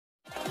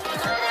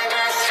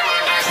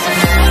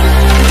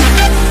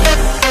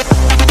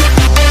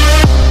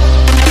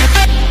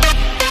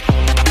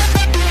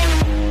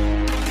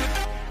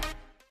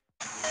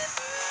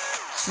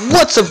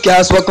What's up,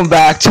 guys? Welcome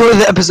back to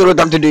another episode of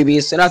Dr.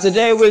 Doobies. And now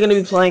today we're going to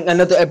be playing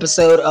another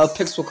episode of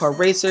Pixel Car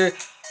Racer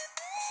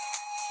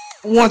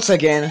once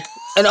again.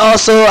 And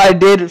also, I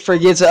did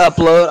forget to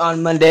upload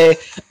on Monday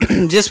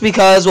just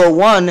because, well,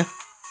 one,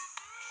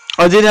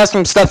 I did have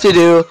some stuff to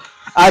do.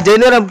 I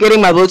did end up getting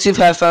my Bluetooth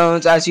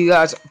headphones, as you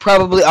guys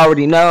probably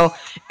already know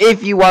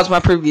if you watched my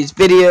previous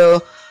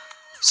video.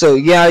 So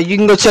yeah, you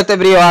can go check that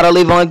video out. I'll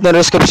leave a link in the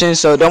description,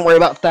 so don't worry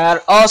about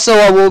that. Also,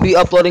 I will be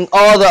uploading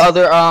all the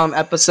other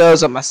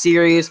episodes of my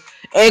series,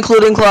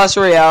 including Clash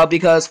Royale,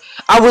 because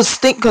I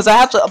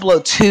have to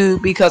upload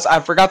 2 because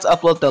I forgot to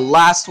upload the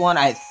last one.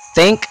 I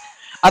think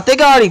I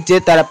already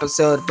did that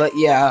episode, but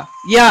I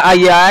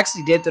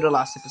actually did do the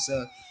last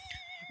episode.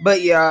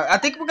 But yeah, I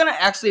think we're gonna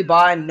actually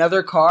buy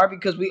another car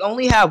because we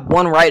only have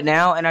one right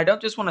now, and I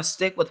don't just want to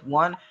stick with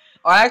one.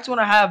 I actually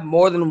want to have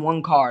more than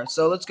one car.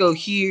 So let's go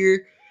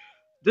here.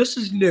 This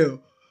is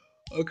new.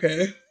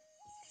 Okay.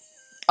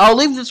 I'll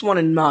leave this one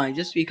in mind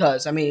just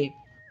because, I mean,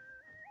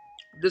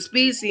 the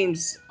speed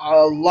seems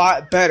a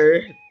lot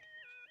better.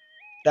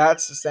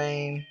 That's the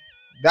same.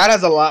 That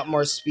has a lot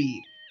more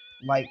speed.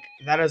 Like,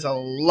 that is a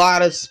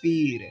lot of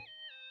speed.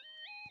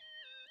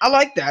 I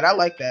like that.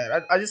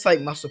 I just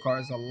like muscle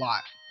cars a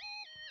lot.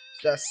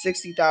 So that's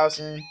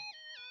 60,000.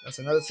 That's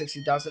another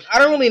 60,000. I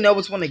don't really know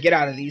which one to get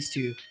out of these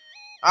two.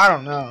 I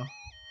don't know.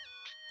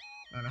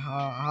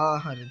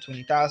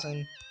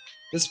 120,000.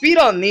 The speed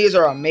on these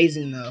are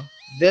amazing, though.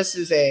 This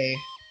is a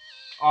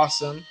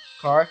awesome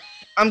car.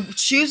 I'm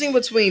choosing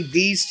between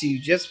these two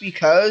just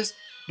because,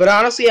 but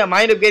honestly, I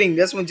might end up getting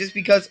this one just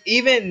because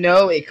even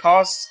though it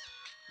costs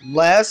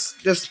less,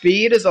 the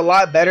speed is a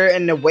lot better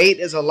and the weight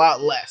is a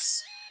lot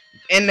less.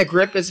 And the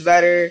grip is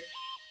better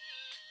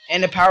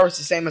and the power is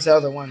the same as the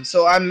other one.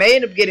 So I may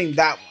end up getting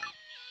that one.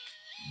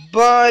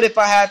 But if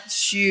I had to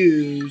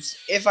choose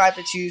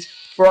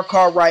for a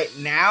car right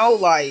now,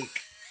 like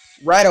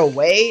right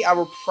away, I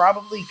would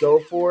probably go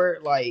for,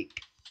 like,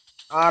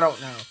 I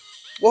don't know.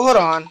 Well, hold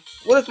on.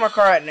 What is my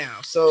car at now?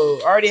 So,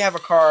 I already have a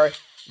car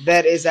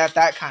that is at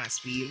that kind of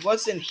speed.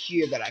 What's in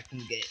here that I can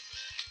get?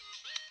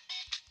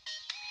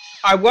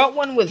 I want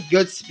one with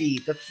good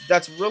speed.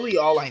 That's really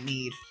all I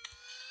need.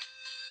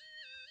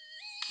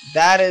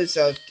 That is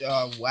a,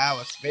 wow,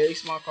 it's a very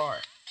small car.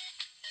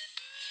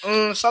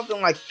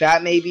 Something like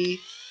that, maybe.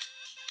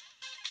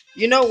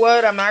 You know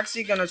what? I'm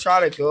actually going to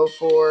try to go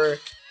for...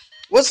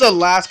 What's the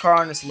last car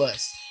on this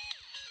list?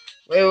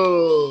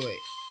 Wait.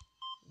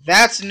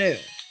 That's new.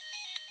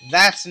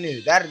 That's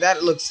new.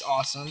 That looks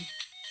awesome.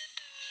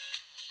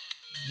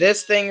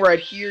 This thing right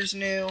here is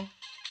new.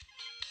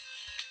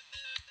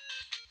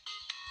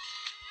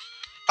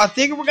 I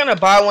think we're gonna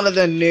buy one of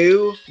the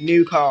new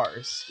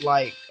cars.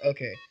 Like,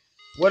 okay,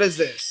 what is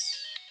this?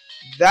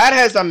 That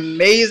has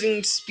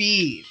amazing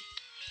speed.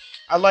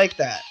 I like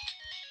that.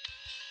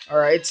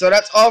 Alright, so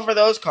that's all for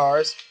those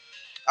cars.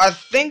 I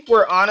think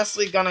we're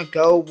honestly gonna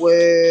go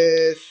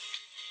with...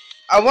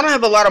 I want to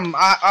have a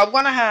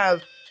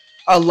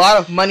lot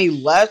of money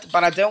left,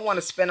 but I don't want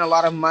to spend a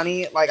lot of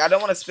money. Like, I don't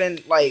want to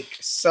spend, like,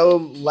 so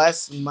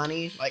less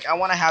money. Like, I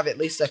want to have at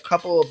least a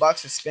couple of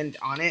bucks to spend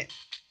on it.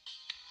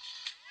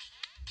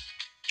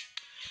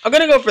 I'm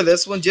going to go for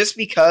this one just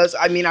because,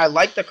 I mean, I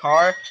like the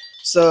car.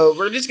 So,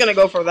 we're just going to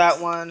go for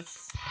that one.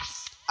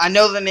 I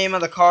know the name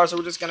of the car, so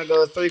we're just going to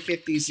go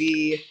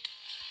 350Z.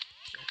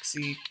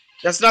 See,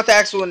 that's not the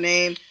actual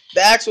name.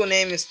 The actual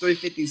name is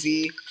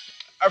 350Z.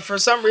 For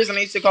some reason, I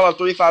used to call it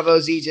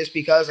 350Z just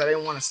because I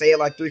didn't want to say it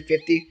like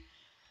 350.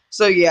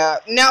 So, yeah.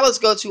 Now, let's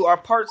go to our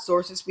part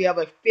sources. We have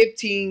like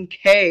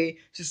 15K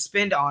to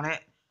spend on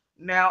it.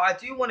 Now, I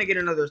do want to get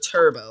another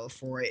turbo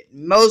for it.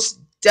 Most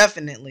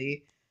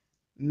definitely.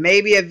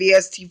 Maybe a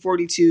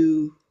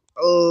VST42.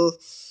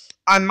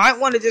 I might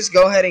want to just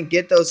go ahead and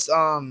get those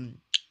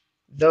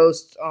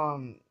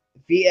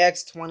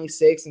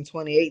VX26 and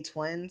 28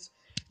 twins.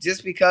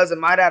 Just because it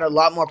might add a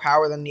lot more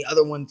power than the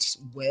other ones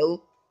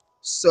will.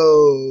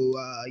 So,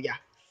 yeah.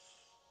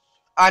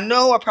 I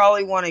know I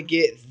probably want to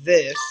get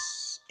this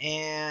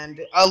and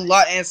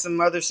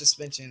some other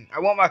suspension. I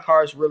want my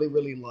cars really,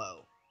 really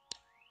low.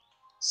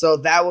 So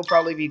that will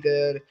probably be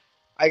good.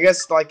 I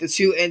guess like the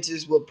 2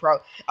 inches will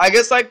probably... I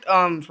guess like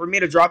for me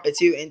to drop it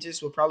 2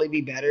 inches will probably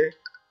be better.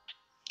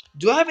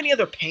 Do I have any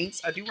other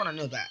paints? I do want to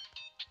know that.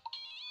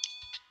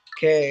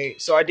 Okay,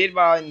 so I did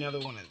buy another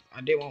one.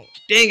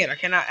 Dang it, I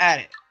cannot add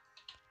it.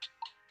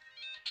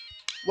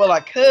 Well,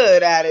 I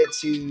could add it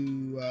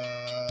to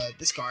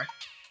this car.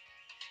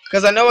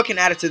 Because I know I can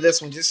add it to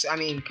this one. I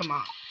mean, come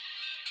on.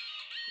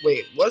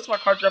 Wait, what's my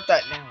car dropped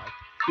at now? Like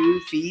 2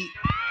 feet?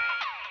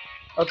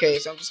 Okay,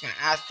 so I'm just going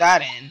to add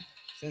that in.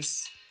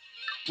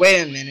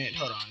 Wait a minute,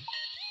 hold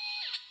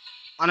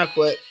on.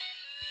 Unequip.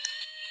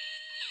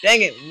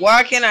 Dang it,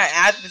 why can't I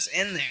add this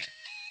in there?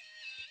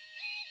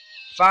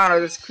 Fine, I'll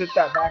just clip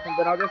that back and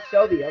then I'll just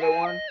show the other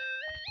one.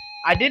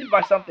 I did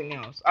buy something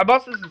else. I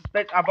bought some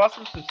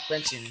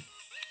suspension.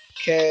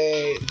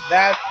 Okay,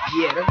 that's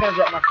gonna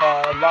drop my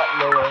car a lot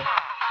lower.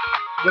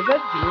 Does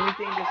that do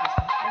anything? Does the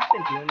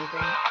suspension do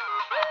anything?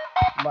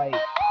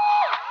 Like,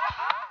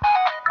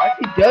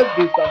 Actually does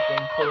do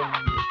something for the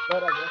numbers,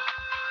 but I guess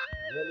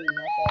really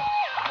not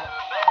that.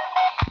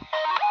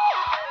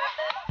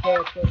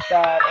 Okay, click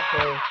that.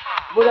 Okay,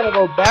 we're gonna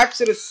go back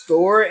to the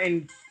store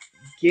and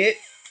get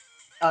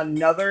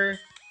another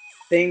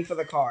thing for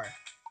the car.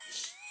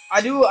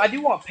 I do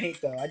want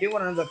paint though. I do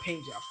want another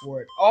paint job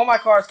for it. All my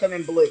cars come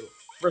in blue.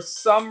 For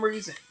some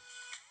reason.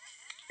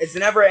 It's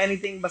never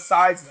anything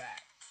besides that.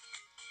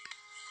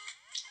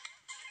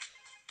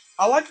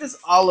 I like this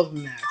olive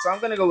matte, so I'm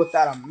gonna go with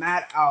that, a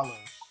matte olive.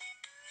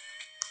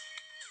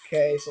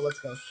 Okay, so let's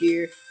go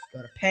here,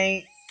 go to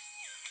paint.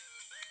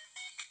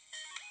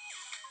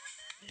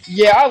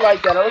 Yeah, I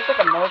like that. It looks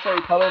like a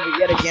military color, but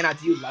yet again, I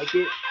do like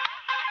it.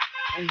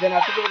 And then I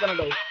think we're gonna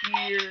go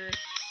here,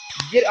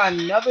 get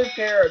another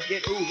pair of,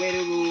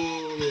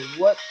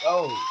 what?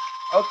 Oh,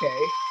 okay.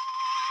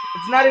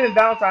 It's not even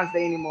Valentine's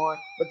Day anymore,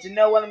 but you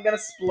know what? I'm gonna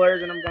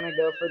splurge and I'm gonna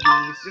go for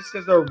these just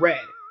because they're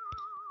red.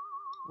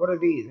 What are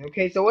these?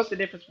 Okay, so what's the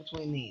difference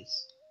between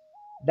these?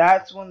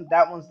 That's one,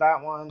 that one's that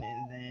one,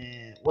 and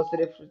then what's the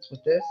difference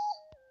with this?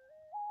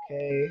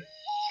 Okay.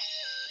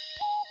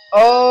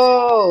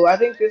 Oh, I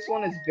think this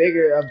one is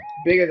bigger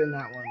than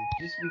that one.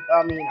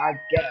 I mean, I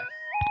guess.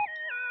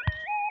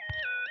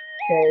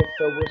 Okay,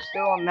 so we're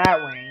still in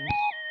that range.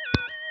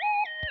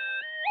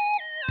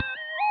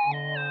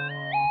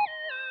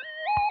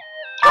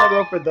 I'm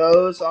gonna go for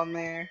those on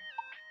there,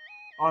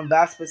 on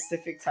that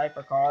specific type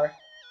of car.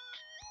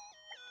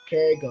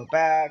 Okay, go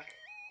back,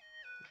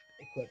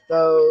 equip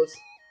those.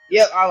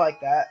 Yep, I like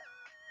that.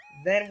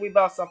 Then we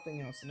bought something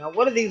else. Now,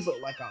 what do these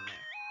look like on there?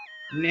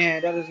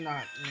 Nah, that is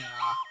not.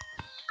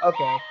 Nah.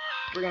 Okay,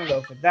 we're gonna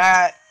go for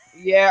that.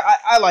 Yeah,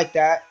 I like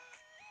that.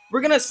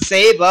 We're gonna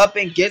save up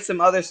and get some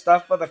other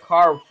stuff for the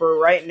car. For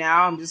right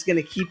now, I'm just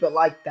gonna keep it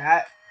like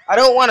that. I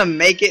don't want to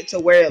make it to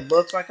where it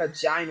looks like a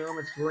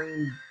ginormous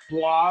green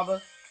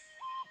blob.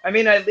 I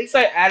mean, at least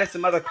I added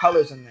some other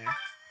colors in there.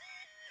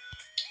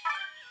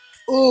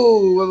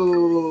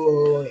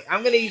 Ooh, wait.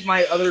 I'm gonna use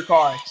my other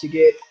car to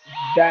get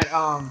that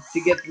to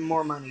get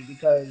more money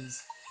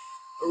because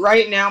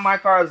right now my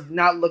car is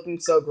not looking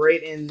so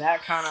great in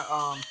that kind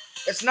of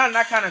it's not in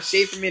that kind of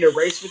shape for me to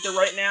race with it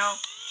right now.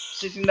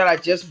 Something that I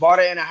just bought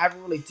it and I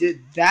haven't really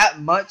did that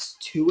much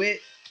to it.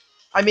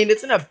 I mean,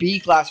 it's in a B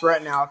class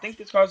right now. I think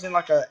this car's in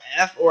like a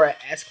F or a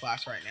S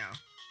class right now.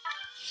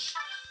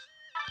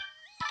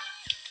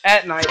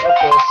 At night, of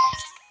course.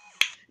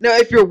 Now,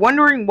 if you're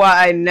wondering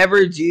why I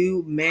never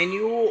do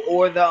manual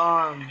or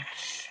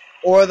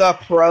the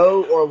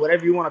pro or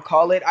whatever you want to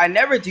call it, I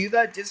never do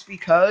that just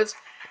because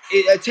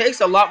it takes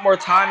a lot more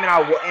time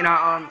and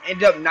I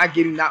end up not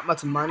getting that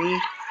much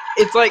money.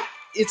 It's like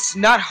it's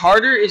not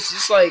harder. It's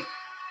just like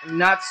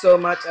not so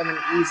much of an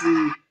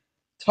easy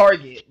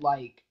target.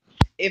 Like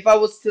if I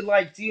was to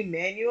like do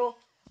manual,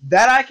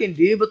 that I can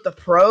do, but the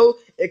pro,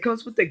 it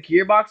comes with the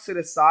gearbox to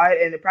the side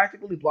and it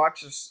practically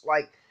blocks your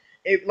like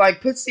it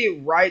like puts it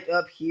right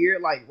up here,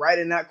 like right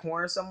in that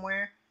corner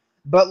somewhere.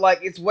 But like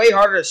it's way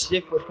harder to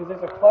shift with because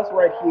there's a plus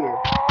right here,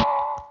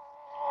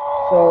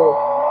 so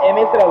it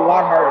makes it a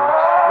lot harder.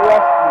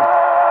 Trust me.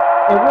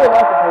 In real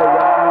life, it's really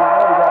young. I mean, I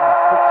already got my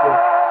stick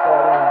shift, so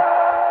I mean,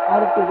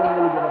 honestly, it's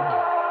really good on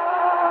here.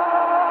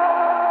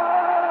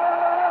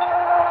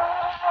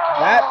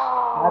 That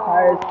my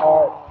tires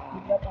are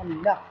heating up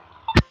enough.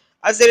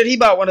 I said that he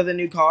bought one of the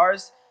new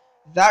cars.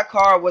 That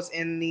car was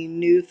in the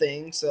new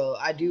thing, so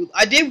I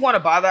did want to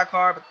buy that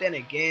car, but then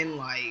again,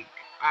 like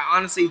I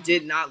honestly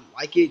did not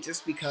like it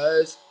just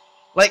because,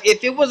 like,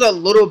 if it was a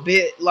little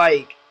bit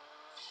like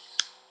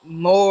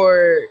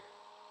more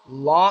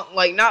long,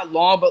 like not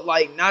long, but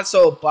like not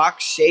so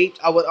box shaped,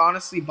 I would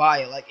honestly buy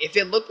it. Like if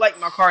it looked like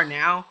my car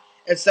now,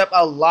 except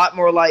a lot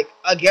more like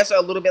I guess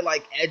a little bit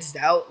like edged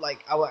out,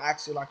 like I would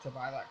actually like to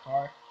buy that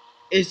car.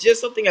 It's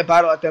just something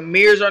about it. Like the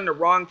mirrors are in the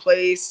wrong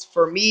place.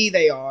 For me,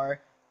 they are.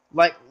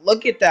 Like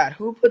look at that.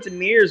 Who puts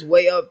mirrors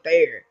way up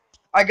there?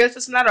 I guess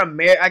it's not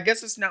I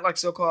guess it's not like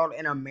so called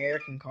an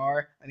American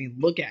car. I mean,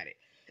 look at it.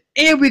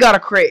 And we got a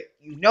crate.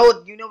 You know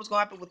what's gonna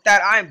happen with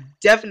that. I'm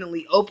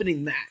definitely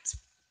opening that,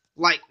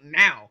 like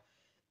now.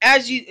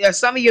 As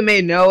some of you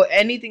may know,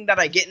 anything that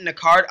I get in the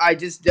cart, I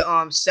just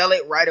sell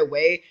it right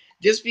away.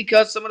 Just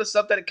because some of the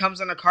stuff that it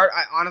comes in the cart,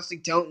 I honestly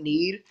don't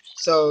need.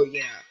 So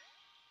yeah,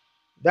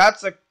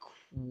 that's a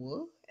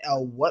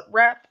what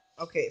wrap?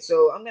 Okay,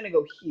 so I'm gonna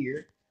go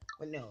here.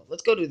 But no,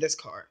 let's go to this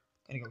cart.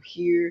 I'm gonna go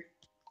here,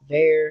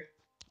 there.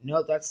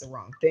 No, that's the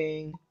wrong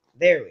thing.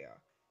 There we are.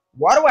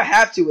 Why do I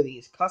have two of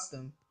these?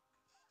 Custom.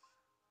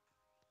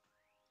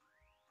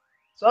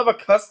 So I have a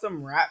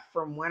custom wrap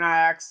from when I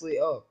actually.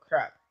 Oh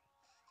crap.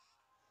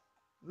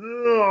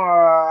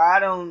 I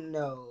don't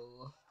know.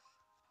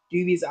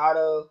 Doobie's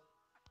Auto.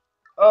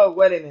 Oh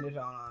wait a minute.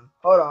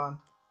 Hold on.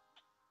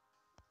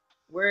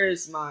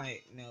 Where's my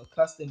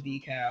custom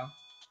decal? I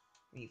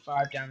need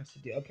 5 diamonds to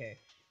do. Okay.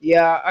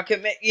 Yeah, I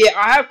could make. Yeah,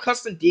 I have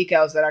custom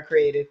decals that I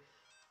created.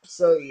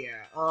 So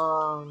yeah.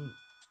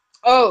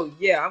 Oh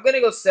yeah, I'm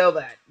gonna go sell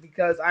that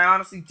because I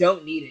honestly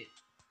don't need it.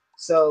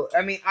 So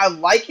I mean, I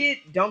like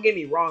it. Don't get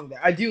me wrong. There,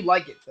 I do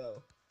like it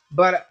though,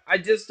 but I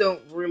just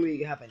don't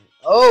really have any.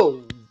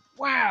 Oh,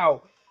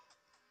 wow.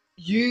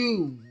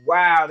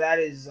 Wow, that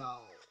is,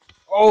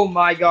 oh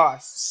my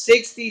gosh.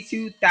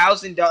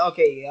 $62,000.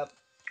 Okay, yep.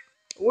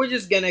 We're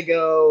just gonna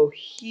go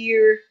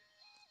here,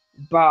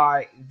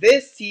 buy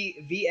this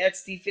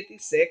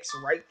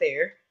VXT56 right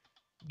there.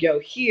 Go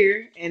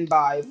here and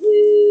buy,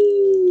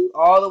 woo,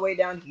 all the way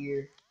down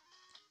here.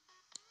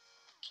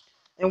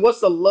 And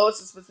what's the lowest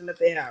suspension that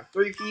they have?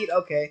 3 feet?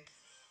 Okay.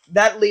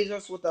 That leaves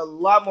us with a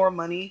lot more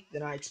money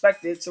than I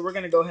expected. So we're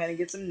going to go ahead and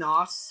get some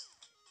NOS.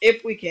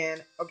 If we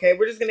can. Okay,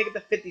 we're just going to get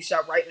the 50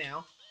 shot right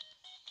now.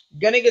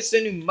 Gonna get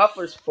some new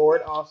mufflers for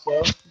it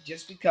also.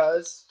 Just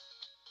because.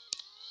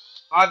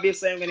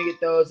 Obviously, I'm going to get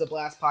those, the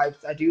blast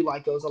pipes. I do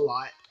like those a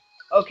lot.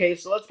 Okay,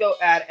 so let's go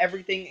add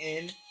everything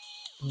in.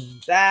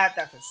 That's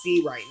a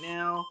C right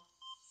now.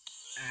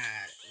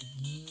 Add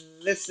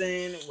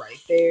listen right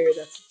there.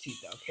 That's a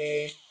tooth.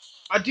 Okay.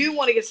 I do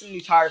want to get some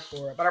new tires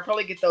for it, but I'll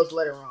probably get those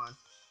later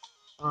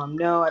on.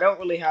 No, I don't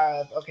really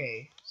have.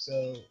 Okay,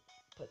 so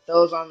put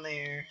those on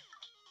there.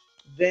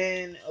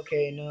 Then,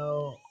 okay,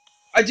 no.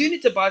 I do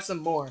need to buy some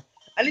more.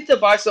 I need to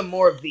buy some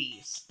more of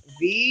these.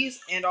 These,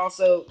 and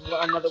also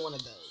another one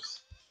of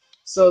those.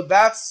 So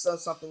that's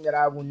something that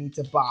I will need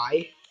to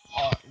buy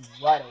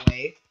right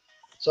away.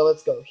 So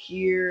let's go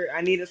here. I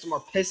needed some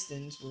more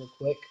pistons real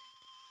quick.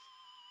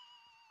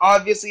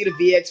 Obviously, the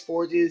VX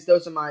Forges,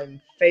 those are my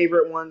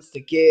favorite ones to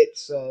get,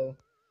 so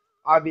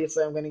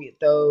obviously I'm going to get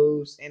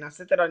those. And I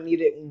said that I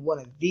needed one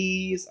of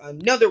these,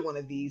 another one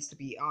of these to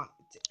be on,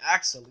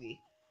 actually,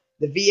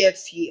 the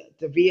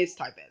VX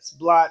Type S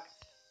Black.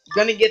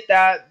 Gonna get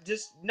that,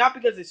 just not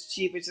because it's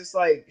cheap, it's just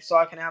like, so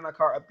I can have my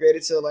car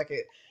upgraded to like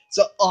it,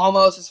 so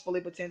almost its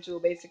fully potential,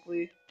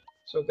 basically.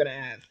 So I'm gonna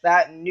add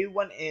that new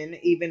one in,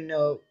 even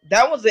though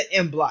that was an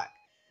M Black.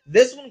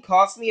 This one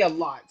cost me a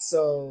lot,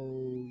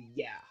 so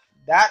yeah.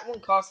 That one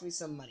cost me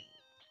some money.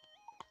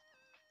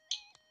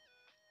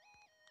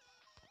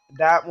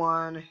 That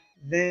one.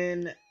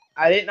 Then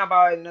I did not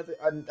buy another.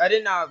 I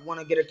did not want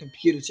to get a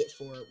computer chip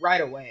for it right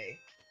away.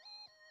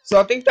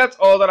 So I think that's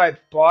all that I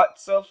bought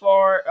so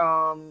far.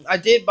 I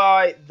did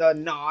buy the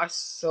NOS,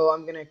 so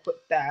I'm gonna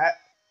equip that.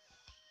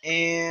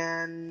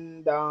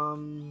 And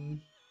I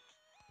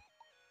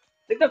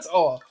think that's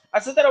all. I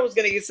said that I was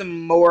gonna get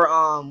some more.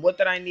 What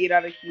did I need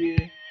out of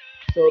here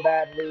so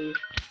badly?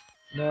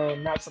 No,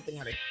 not something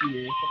out of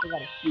here. Something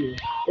out of here.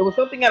 It was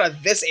something out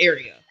of this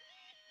area.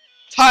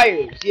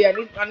 Tires. Yeah,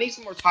 I need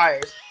some more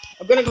tires.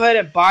 I'm gonna go ahead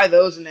and buy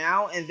those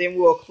now, and then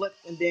we'll clip,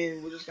 and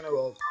then we're just gonna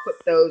go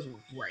clip those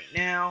right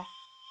now.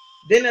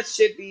 Then that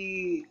should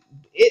be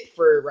it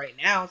for right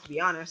now, to be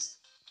honest.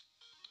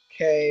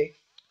 Okay,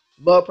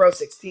 Low Pro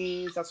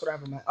 16s. That's what I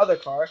have in my other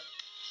car.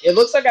 It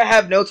looks like I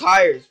have no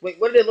tires. Wait,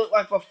 what did it look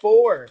like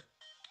before?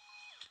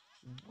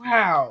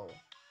 Wow,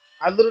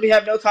 I literally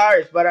have no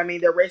tires, but I mean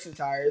they're racing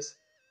tires.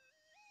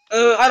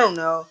 I don't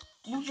know.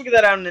 We'll figure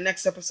that out in the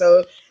next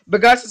episode.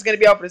 But guys, it's gonna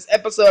be all for this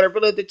episode. I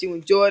really hope that you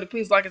enjoyed.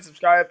 Please like and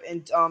subscribe,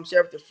 and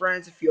share with your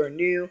friends if you are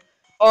new.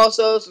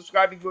 Also,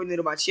 subscribe if you're new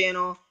to my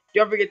channel.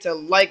 Don't forget to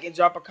like and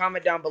drop a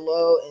comment down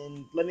below,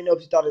 and let me know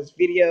what you thought of this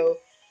video.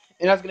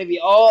 And that's gonna be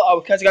all. I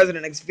will catch you guys in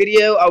the next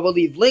video. I will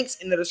leave links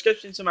in the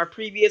description to my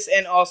previous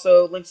and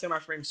also links to my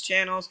friends'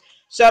 channels.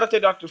 Shout out to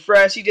Dr.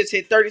 Fresh. He just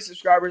hit 30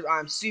 subscribers.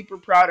 I'm super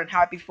proud and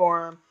happy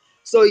for him.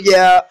 So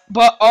yeah,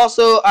 but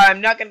also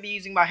I'm not gonna be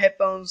using my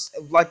headphones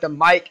like the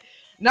mic,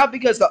 not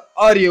because the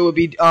audio would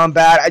be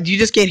bad. You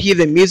just can't hear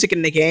the music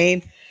in the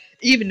game.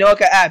 Even though I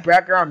could add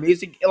background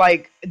music,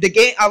 like the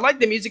game, I like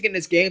the music in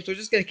this game, so we're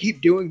just gonna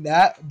keep doing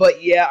that.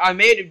 But yeah, I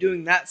may end up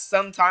doing that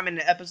sometime in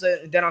the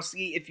episode, and then I'll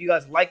see if you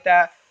guys like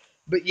that.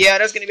 But yeah,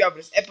 that's gonna be all for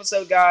this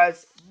episode,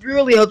 guys.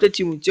 Really hope that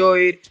you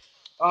enjoyed.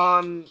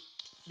 Dr.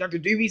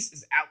 Doobies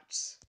is out.